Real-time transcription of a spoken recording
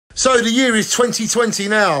So the year is 2020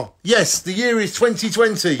 now. Yes, the year is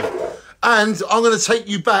 2020. And I'm going to take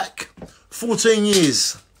you back 14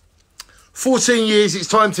 years. 14 years, it's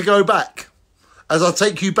time to go back. As I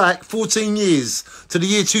take you back 14 years to the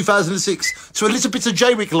year 2006, to a little bit of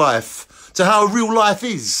Jaywick life, to how real life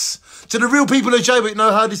is, to the real people of Jaywick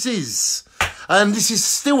know how this is. And this is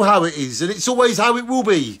still how it is, and it's always how it will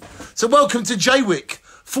be. So welcome to Jaywick,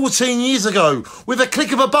 14 years ago, with a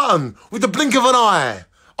click of a button, with the blink of an eye.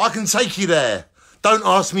 I can take you there. Don't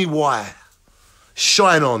ask me why.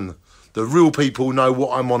 Shine on. The real people know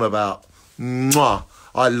what I'm on about. Mwah.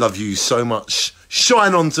 I love you so much.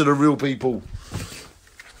 Shine on to the real people.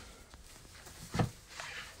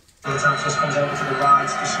 The attack just comes over to the right,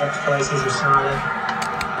 just swaps places with Simon.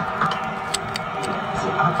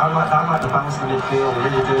 I like the balance of the midfield, I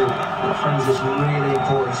really do. The fringe is really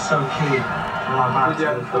important, it's so key for my back to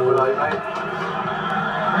the forward.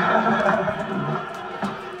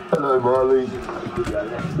 Hello, Marley.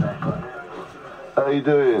 How you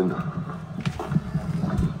doing?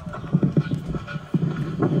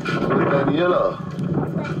 Daniela.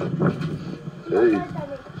 Hey.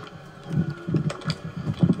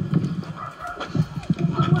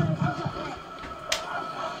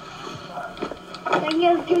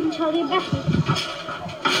 Daniel's giving Charlie back.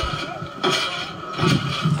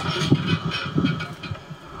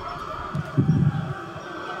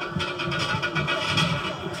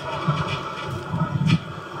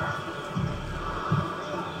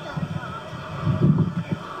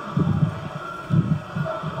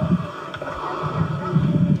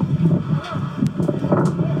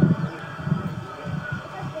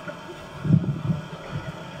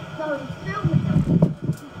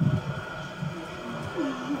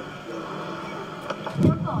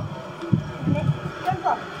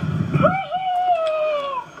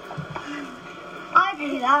 I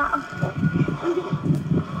do that.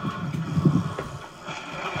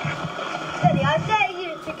 Daddy, I dare you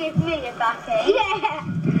to give me a backing. Yeah.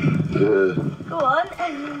 Yeah. Go on.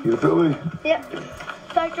 You feel me? Yep.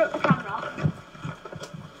 Don't drop the camera.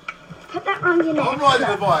 Put that round your neck. I'm riding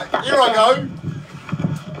the bike. Here I go.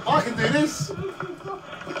 I can do this.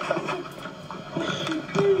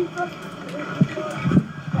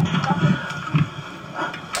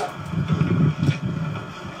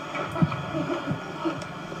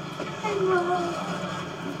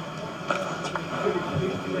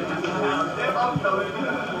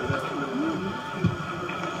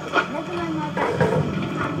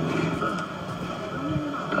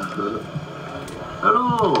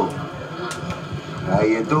 Hello. How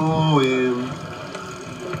you doing?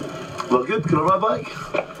 Look good? Can I ride bike?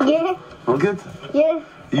 Yeah. I'm good? Yeah.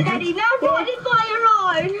 You Daddy, good? now ride it by your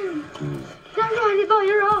own. Now ride it by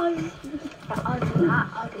your own. I'll do that.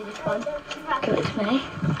 I'll do this one. Give it to me.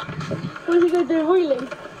 What are you going to do, wheelie?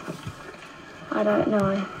 I don't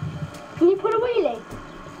know. Can you put a wheelie?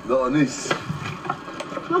 Not on this.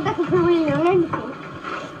 Not that can put a wheelie on anything.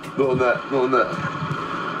 Not on that. Not on that.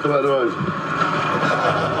 Come out the road.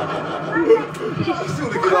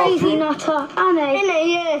 Crazy nutter, Annie. Isn't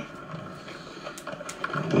yeah.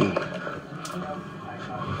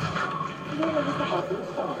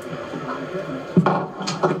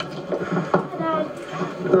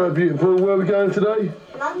 Hello, beautiful. Where are we going today?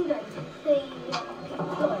 London.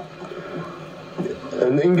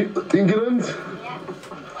 And England? Yeah.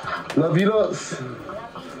 Love you lots.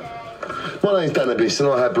 My name's DannySloggettVision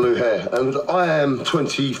and I have blue hair, and I am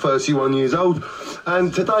 31 years old,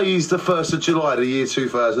 and today is the 1st of July, the year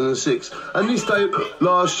 2006, and this day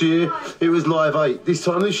last year it was Live 8. This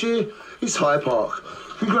time this year it's Hyde Park.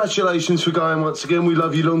 Congratulations for going once again. We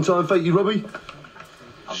love you long time. Thank you, Robbie.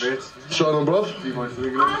 Shine on, bruv. I'm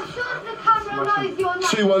sure the camera knows you're not.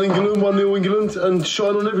 2-1 England, 1-0 England, and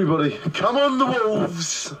shine on everybody. Come on, the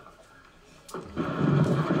Wolves.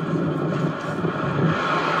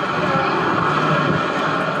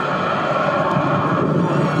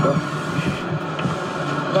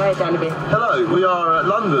 Hello, we are at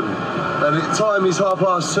London, and the time is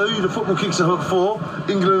 2:30. The football kicks off at 4.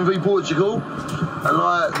 England v Portugal, and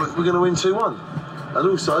we're going to win 2-1. And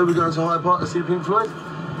also, we're going to Hyde Park to see Pink Floyd,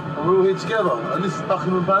 and we're all here together. And this is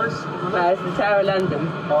Buckingham Palace. No, it's the Tower of London.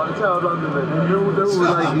 Oh, the Tower of London, then. They're all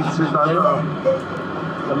related to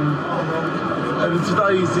and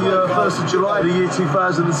today is the 1st of July, the year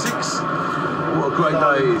 2006. What a great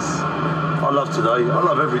day it is. I love today. I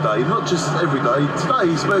love every day. Not just every day. Today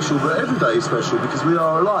is special, but every day is special because we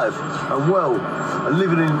are alive and well and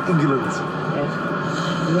living in England.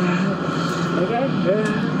 Okay.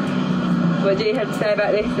 What do you have to say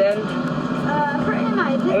about this then? Pretty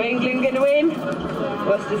amazing. Are England going to win?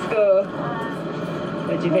 What's the score?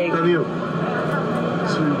 What do you think? Daniel.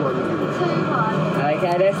 2-1.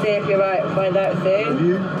 Okay, let's see if you might find out soon.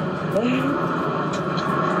 You? Hello,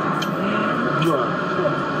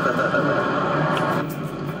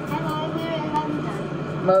 we're in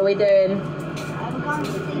London. What are we doing? I'm going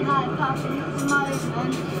to see Hyde Park and at the moment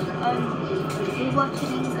we're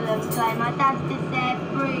watching England play. My dad's just there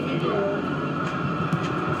really good.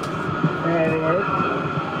 There he is.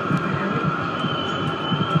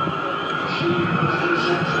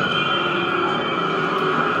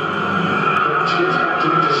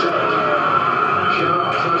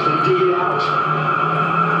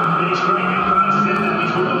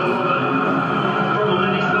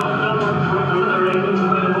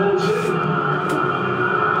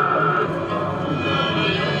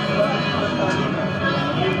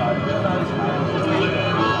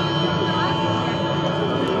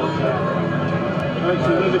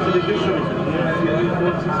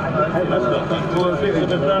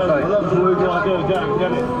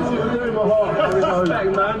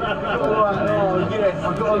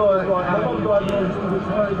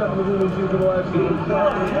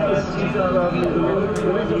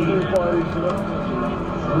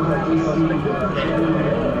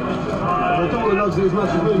 My daughter loves it as much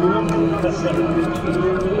as me, you know?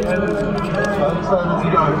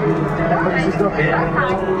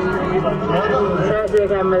 Say it to the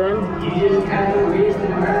camera then.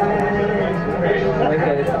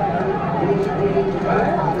 Okay.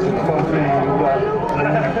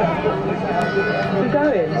 We're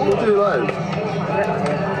going. What do you like?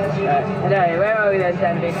 Hello, where are we then,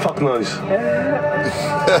 standing? Fuck knows.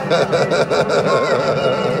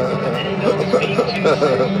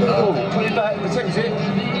 Oh, put it back, protect it.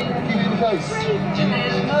 Give you the case.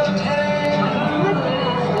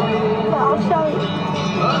 I'll show you.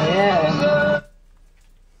 Yeah.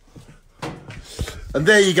 And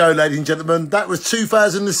there you go, ladies and gentlemen. That was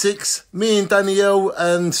 2006. Me and Danielle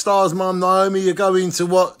and Star's mum, Naomi, are going to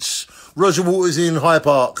watch Roger Waters in Hyde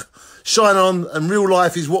Park. Shine on, and real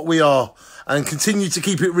life is what we are. And continue to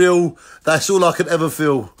keep it real. That's all I could ever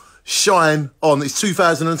feel. Shine on. It's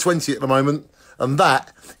 2020 at the moment. And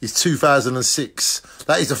that is 2006.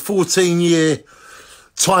 That is a 14-year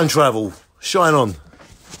time travel. Shine on.